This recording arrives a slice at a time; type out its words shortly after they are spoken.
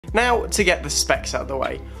Now to get the specs out of the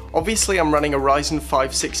way. Obviously I'm running a Ryzen 5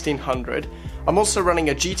 1600, I'm also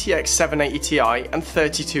running a GTX 780 Ti and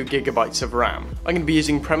 32GB of RAM. I'm going to be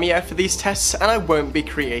using Premiere for these tests and I won't be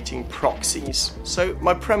creating proxies. So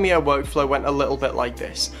my Premiere workflow went a little bit like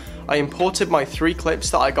this. I imported my 3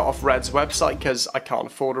 clips that I got off Røde's website because I can't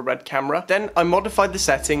afford a Røde camera. Then I modified the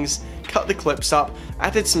settings, cut the clips up,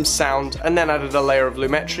 added some sound, and then added a layer of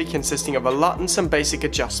lumetri consisting of a LUT and some basic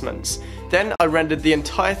adjustments. Then I rendered the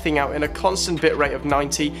entire thing out in a constant bitrate of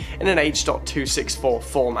 90 in an H.264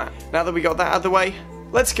 format. Now that we got that out of the way,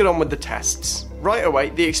 let's get on with the tests. Right away,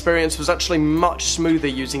 the experience was actually much smoother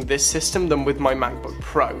using this system than with my MacBook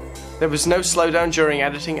Pro. There was no slowdown during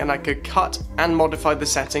editing and I could cut and modify the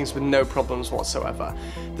settings with no problems whatsoever.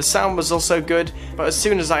 The sound was also good, but as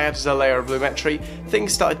soon as I added a layer of lumetri,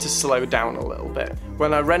 things started to slow down a little bit.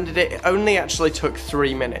 When I rendered it, it only actually took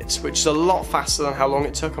 3 minutes, which is a lot faster than how long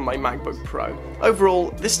it took on my MacBook Pro. Overall,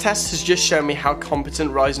 this test has just shown me how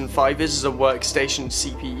competent Ryzen 5 is as a workstation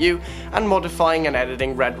CPU, and modifying and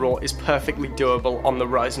editing Red Raw is perfectly doable on the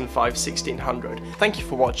Ryzen 5 1600. Thank you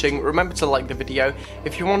for watching, remember to like the video.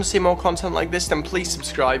 If you want to see more content like this, then please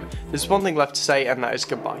subscribe. There's one thing left to say, and that is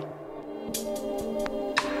goodbye.